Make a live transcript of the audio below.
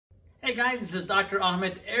Hey guys, this is Dr.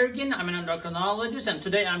 Ahmed Ergin. I'm an endocrinologist, and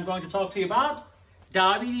today I'm going to talk to you about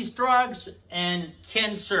diabetes drugs and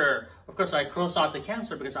cancer. Of course, I cross out the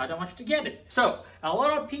cancer because I don't want you to get it. So, a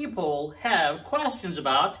lot of people have questions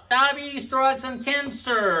about diabetes drugs and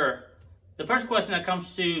cancer. The first question that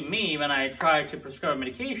comes to me when I try to prescribe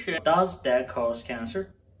medication, does that cause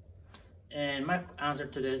cancer? And my answer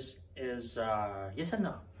to this is yes and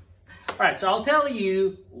no. Alright, so I'll tell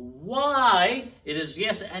you why it is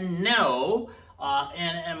yes and no,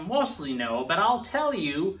 and mostly no, but I'll tell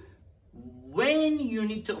you when you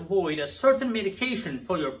need to avoid a certain medication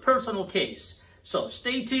for your personal case. So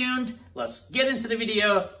stay tuned, let's get into the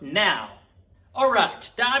video now.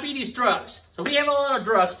 Alright, diabetes drugs. So we have a lot of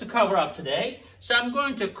drugs to cover up today, so I'm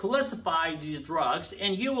going to classify these drugs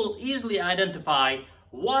and you will easily identify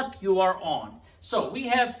what you are on. So we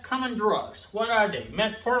have common drugs. What are they?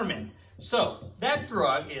 Metformin. So that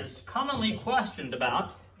drug is commonly questioned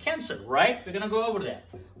about cancer, right? We're going to go over that.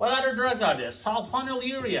 What other drugs are there?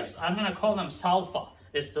 Sulfonylureas. I'm going to call them sulfa.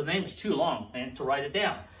 The name's too long and to write it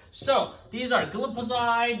down. So these are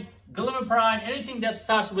glipizide, glimepiride, anything that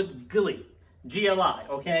starts with GLI, GLI,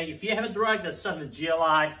 okay? If you have a drug that starts with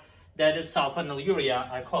GLI, that is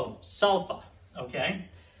sulfonylurea, I call them sulfa, okay?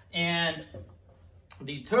 And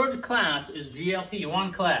the third class is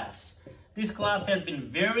GLP-1 class. This class has been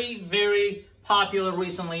very, very popular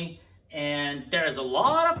recently, and there's a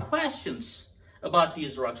lot of questions about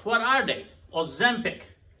these drugs. What are they? Ozempic,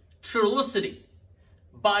 Trulicity,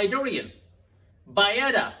 Bydureon,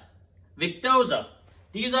 Byetta, Victoza.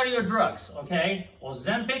 These are your drugs, okay?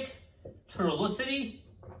 Ozempic, Trulicity,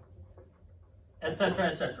 etc.,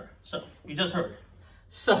 etc. So, you just heard.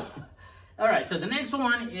 So, all right, so the next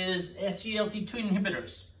one is SGLT2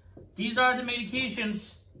 inhibitors. These are the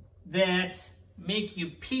medications that make you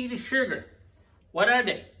pee the sugar. What are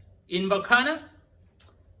they? Invokana,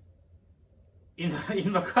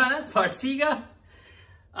 Farxiga,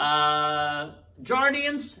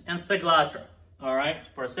 Jardiance, and Steglatro. All right,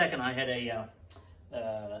 for a second I had a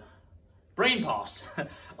brain pause.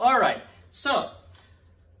 All right, so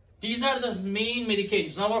these are the main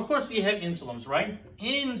medications. Now, of course, we have insulins, right?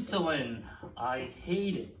 Insulin, I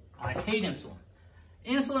hate it. I hate insulin.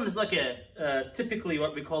 Insulin is like typically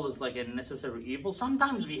what we call is like a necessary evil.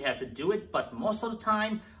 Sometimes we have to do it, but most of the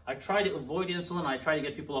time, I try to avoid insulin. I try to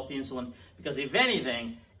get people off the insulin because if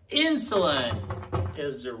anything, insulin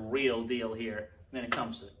is the real deal here when it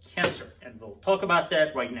comes to cancer. And we'll talk about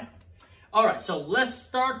that right now. All right, so let's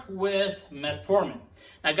start with metformin.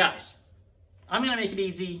 Now, guys, I'm going to make it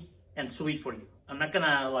easy and sweet for you. I'm not going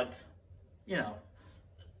to,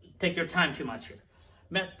 take your time too much here.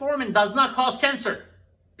 Metformin does not cause cancer.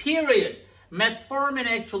 Period. Metformin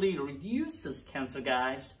actually reduces cancer,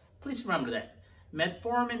 guys. Please remember that.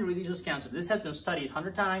 Metformin reduces cancer. This has been studied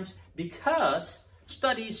 100 times because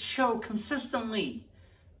studies show consistently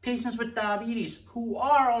patients with diabetes who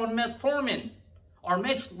are on metformin are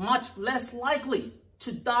much less likely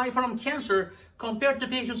to die from cancer compared to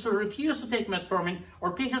patients who refuse to take metformin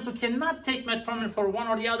or patients who cannot take metformin for one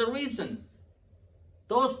or the other reason.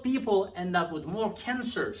 Those people end up with more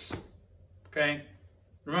cancers, okay?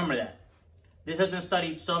 Remember that. This has been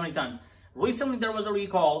studied so many times. Recently, there was a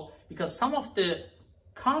recall because some of the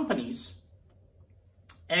companies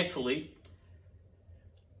actually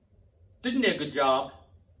didn't do a good job.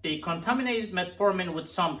 They contaminated metformin with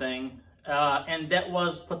something, and that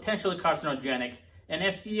was potentially carcinogenic. And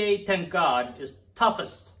FDA, thank God, is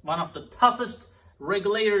one of the toughest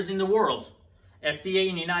regulators in the world. FDA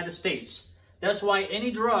in the United States. That's why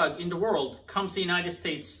any drug in the world comes to the United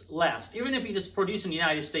States last. Even if it is produced in the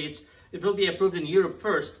United States, it will be approved in Europe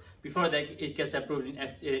first before it gets approved in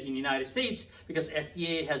the United States because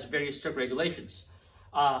FDA has very strict regulations.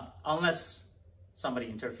 Unless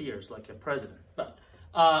somebody interferes, like a president. But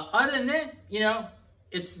other than that,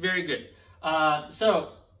 it's very good.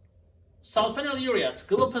 So, sulfonylureas,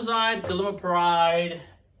 glipizide, glimepiride,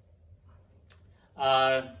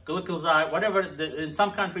 glycoside, whatever, in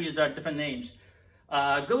some countries there are different names.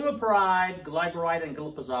 Glimepiride, glyburide, and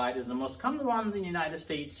glipizide is the most common ones in the United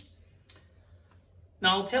States.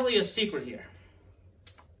 Now, I'll tell you a secret here.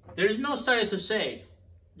 There is no study to say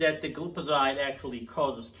that the glipizide actually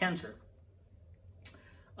causes cancer.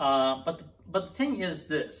 But the thing is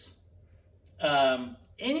this.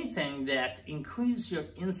 Anything that increases your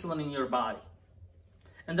insulin in your body,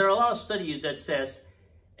 and there are a lot of studies that says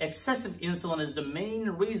excessive insulin is the main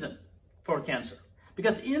reason for cancer.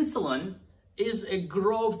 Because insulin is a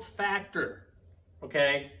growth factor,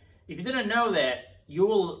 okay? If you didn't know that,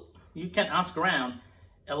 you can ask around.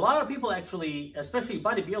 A lot of people actually, especially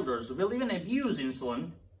bodybuilders, will even abuse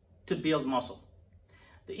insulin to build muscle.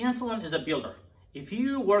 The insulin is a builder. If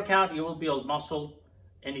you work out, you will build muscle,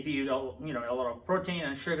 and if you eat, a lot of protein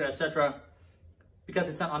and sugar, etc., because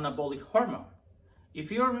it's an anabolic hormone.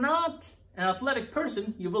 If you're not an athletic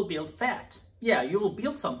person, you will build fat. Yeah, you will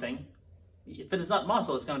build something. If it is not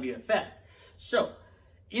muscle, it's going to be a fat. So,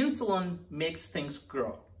 insulin makes things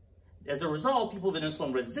grow. As a result, people with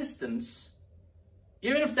insulin resistance,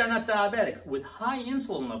 even if they're not diabetic, with high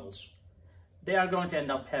insulin levels, they are going to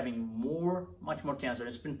end up having much more cancer.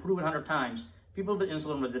 It's been proven 100 times. People with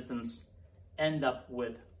insulin resistance end up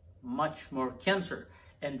with much more cancer.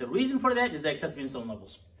 And the reason for that is the excessive insulin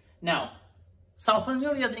levels. Now,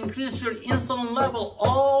 sulfonylureas increase your insulin level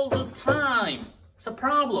all the time. It's a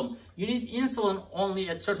problem. You need insulin only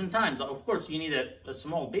at certain times. Of course, you need a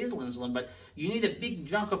small basal insulin, but you need a big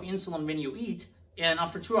chunk of insulin when you eat, and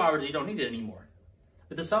after 2 hours, you don't need it anymore.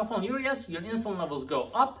 With the sulfonylureas, your insulin levels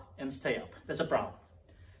go up and stay up. That's a problem.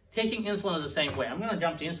 Taking insulin is the same way. I'm going to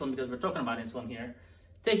jump to insulin because we're talking about insulin here.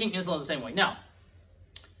 Taking insulin is the same way. Now,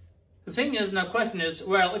 the thing is, now the question is,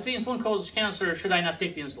 well, if the insulin causes cancer, should I not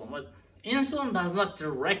take the insulin? Well, insulin does not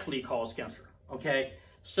directly cause cancer, okay?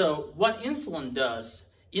 So what insulin does,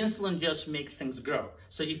 insulin just makes things grow.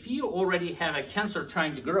 So if you already have a cancer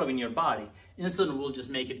trying to grow in your body, insulin will just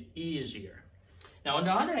make it easier. Now, on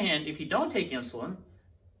the other hand, if you don't take insulin,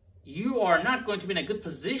 you are not going to be in a good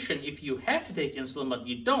position. If you have to take insulin, but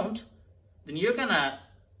you don't, then you're going to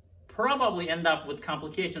probably end up with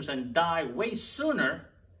complications and die way sooner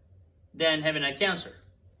than having a cancer.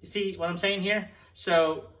 You see what I'm saying here?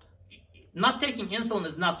 So not taking insulin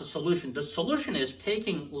is not the solution. The solution is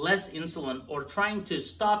taking less insulin or trying to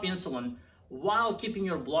stop insulin while keeping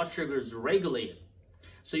your blood sugars regulated.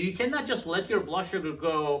 So you cannot just let your blood sugar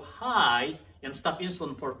go high and stop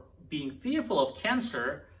insulin for being fearful of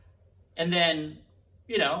cancer, and then,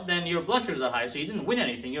 then your blood sugars are high, so you didn't win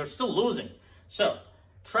anything. You're still losing. So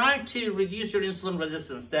try to reduce your insulin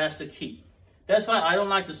resistance. That's the key. That's why I don't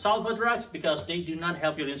like the sulfa drugs, because they do not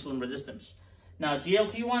help your insulin resistance. Now,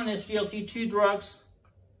 GLP-1 and SGLT2 drugs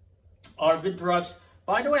are good drugs.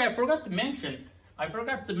 By the way, I forgot to mention the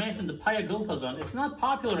pioglitazone. It's not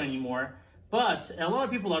popular anymore, but a lot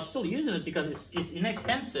of people are still using it because it's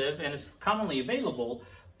inexpensive and it's commonly available.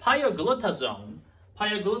 Pioglitazone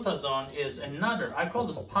is another. I call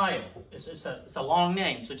this pio. It's a long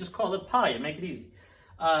name, so just call it pio. Make it easy.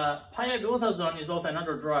 Pioglitazone is also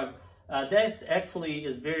another drug that actually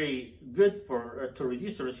is very good for to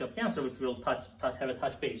reduce the risk of cancer, which we'll have a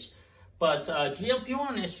touch base. But GLP-1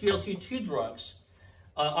 and SGLT2 drugs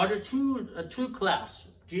are the two class.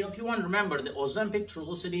 GLP-1, remember, the Ozempic,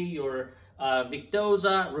 Trulicity, or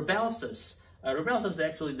Victoza, Rybelsus. Rybelsus is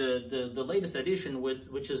actually the latest addition,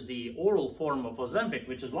 which is the oral form of Ozempic,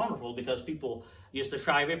 which is wonderful because people used to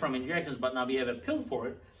shy away from injections, but now we have a pill for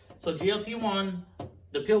it. So GLP-1,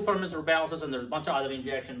 the pill form is Rybelsus, and there's a bunch of other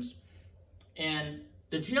injections. And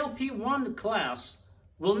the GLP-1 class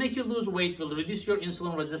will make you lose weight, will reduce your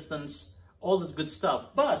insulin resistance, all this good stuff.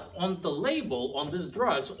 But on the label, on these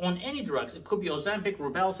drugs, on any drugs, it could be Ozempic,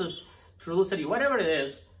 Rybelsus, Trulicity, whatever it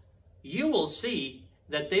is, you will see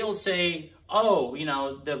that they'll say, oh,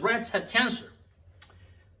 the rats had cancer.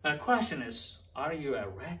 The question is, are you a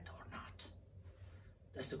rat or not?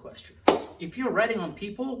 That's the question. If you're ratting on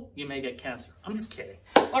people, you may get cancer. I'm just kidding.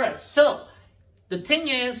 All right, so the thing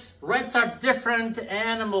is, rats are different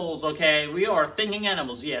animals, okay? We are thinking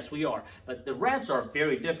animals. Yes, we are. But the rats are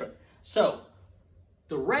very different. So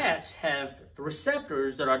the rats have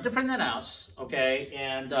receptors that are different than us, okay?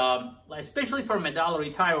 And especially for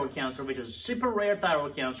medullary thyroid cancer, which is super rare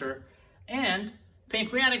thyroid cancer, and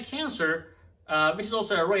pancreatic cancer, which is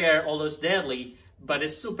also a rare, although it's deadly, but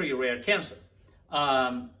it's still pretty rare cancer.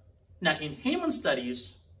 Now, in human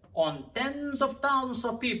studies on tens of thousands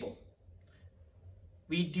of people,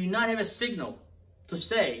 we do not have a signal to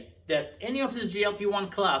say that any of this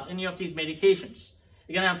GLP-1 class, any of these medications,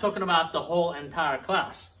 again, I'm talking about the whole entire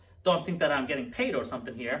class. Don't think that I'm getting paid or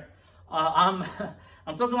something here. I'm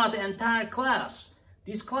talking about the entire class.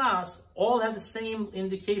 These class all have the same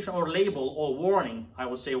indication or label or warning, I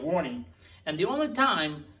would say warning. And the only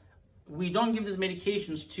time we don't give these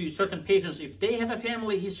medications to certain patients if they have a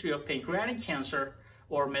family history of pancreatic cancer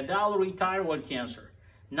or medullary thyroid cancer.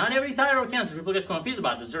 Not every thyroid cancer, people get confused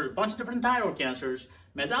about this. There's a bunch of different thyroid cancers.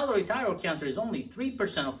 Medullary thyroid cancer is only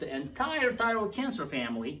 3% of the entire thyroid cancer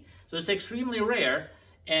family, so it's extremely rare,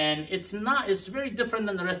 and it's very different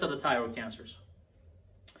than the rest of the thyroid cancers.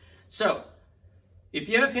 So, if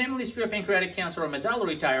you have a family history of pancreatic cancer or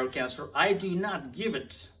medullary thyroid cancer, I do not give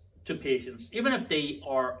it to patients, even if they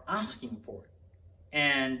are asking for it.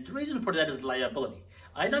 And the reason for that is liability.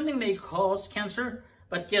 I don't think they cause cancer,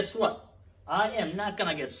 but guess what? I am not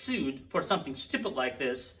gonna get sued for something stupid like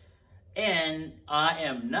this, and I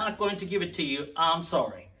am not going to give it to you. I'm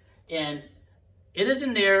sorry. And it is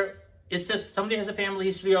in there. It says somebody has a family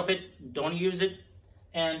history of it, don't use it.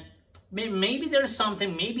 And maybe there's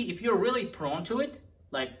something, maybe if you're really prone to it,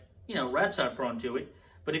 like, you know, rats are prone to it,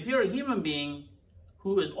 but if you're a human being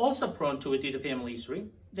who is also prone to it due to family history,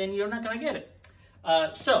 then you're not going to get it.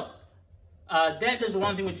 That is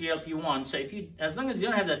one thing with GLP-1. So if you, as long as you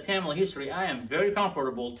don't have that family history, I am very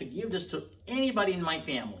comfortable to give this to anybody in my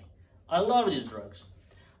family. I love these drugs.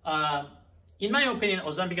 In my opinion,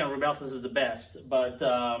 Ozempic and Rybelsus is the best, but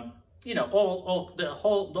you know,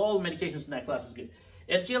 all medications in that class is good.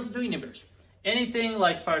 SGLT2 inhibitors, anything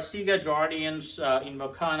like Farxiga, Jardiance,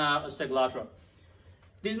 Invokana, Steglatro.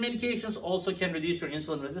 These medications also can reduce your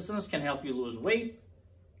insulin resistance, can help you lose weight,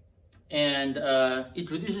 and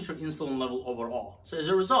it reduces your insulin level overall. So as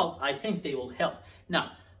a result, I think they will help.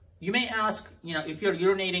 Now, you may ask, you know, if you're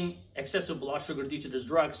urinating excessive blood sugar due to these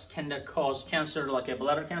drugs, can that cause cancer, like a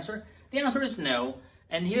bladder cancer? The answer is no,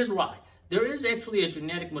 and here's why. There is actually a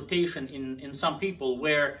genetic mutation in some people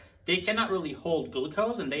where they cannot really hold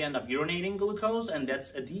glucose and they end up urinating glucose, and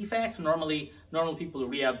that's a defect. Normally, normal people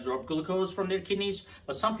reabsorb glucose from their kidneys,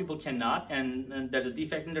 but some people cannot, and there's a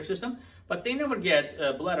defect in their system. But they never get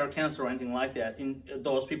bladder cancer or anything like that in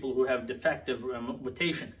those people who have defective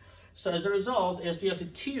mutation. So as a result,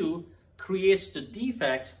 SGLT2 creates the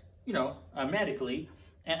defect, you know, medically,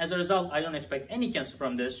 and as a result, I don't expect any cancer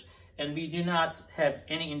from this, and we do not have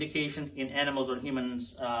any indication in animals or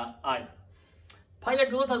humans either.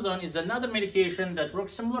 Pioglitazone is another medication that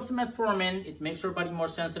works similar to metformin. It makes your body more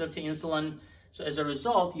sensitive to insulin. So as a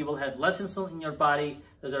result, you will have less insulin in your body.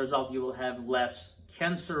 As a result, you will have less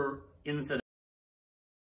cancer incidence.